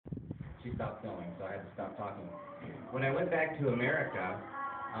she stopped filming, so I had to stop talking. When I went back to America,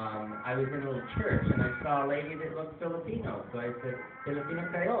 I was in a little church, and I saw a lady that looked Filipino. So I said, Filipino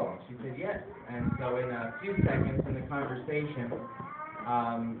kayo? She said, yes. And so in a few seconds in the conversation,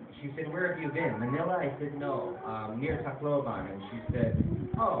 she said, where have you been? Manila? I said, no, near Tacloban. And she said,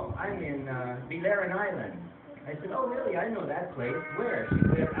 oh, I'm in Biliran Island. I said, oh, really? I know that place. Where? She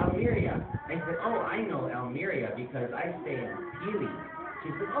said, Almeria. I said, oh, I know Almeria because I stay in Pili. She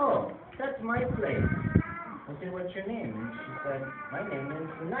said, oh, that's my place. I said, what's your name? And she said, my name is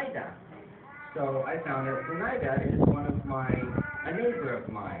Zenaida. So I found out Zenaida is a neighbor of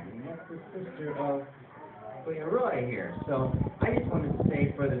mine, and that's the sister of Kuya Roy here. So I just wanted to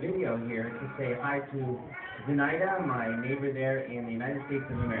say for the video here to say hi to Zenaida, my neighbor there in the United States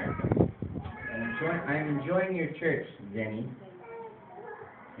of America. And I'm enjoying your church, Zenny.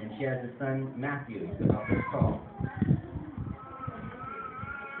 And she has a son, Matthew. He's about this tall.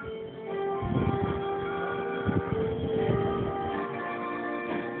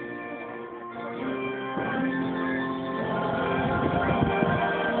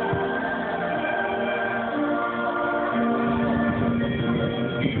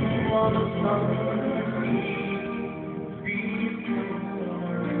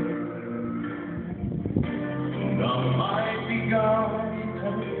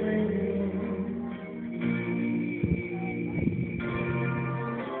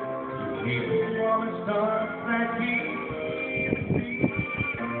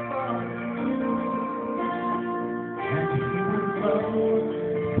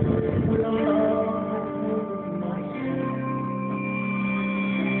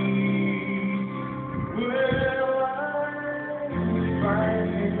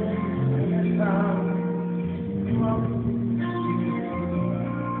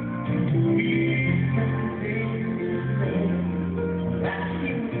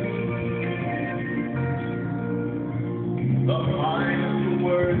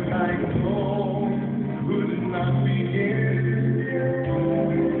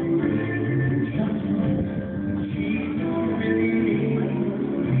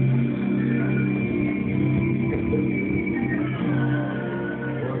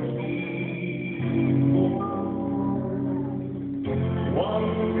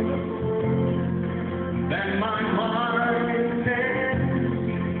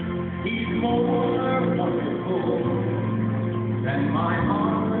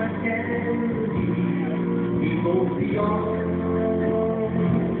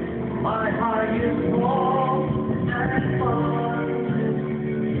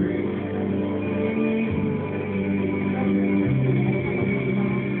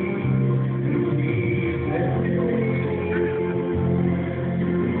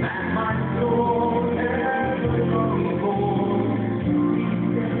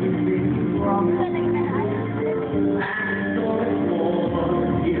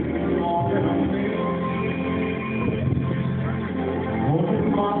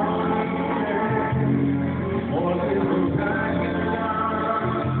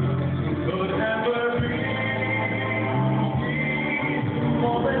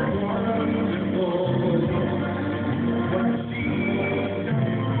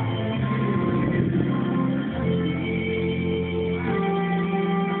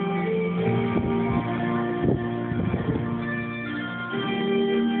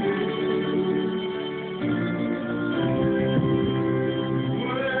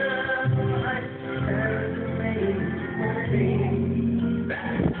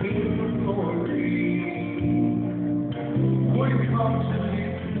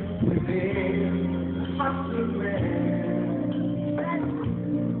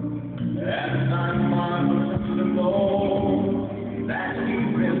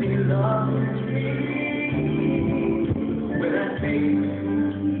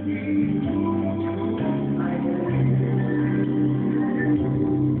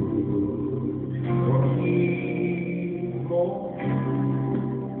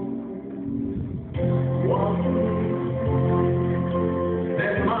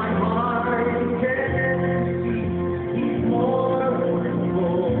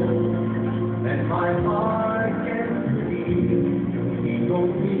 My heart can see, he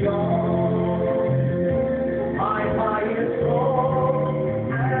goes beyond.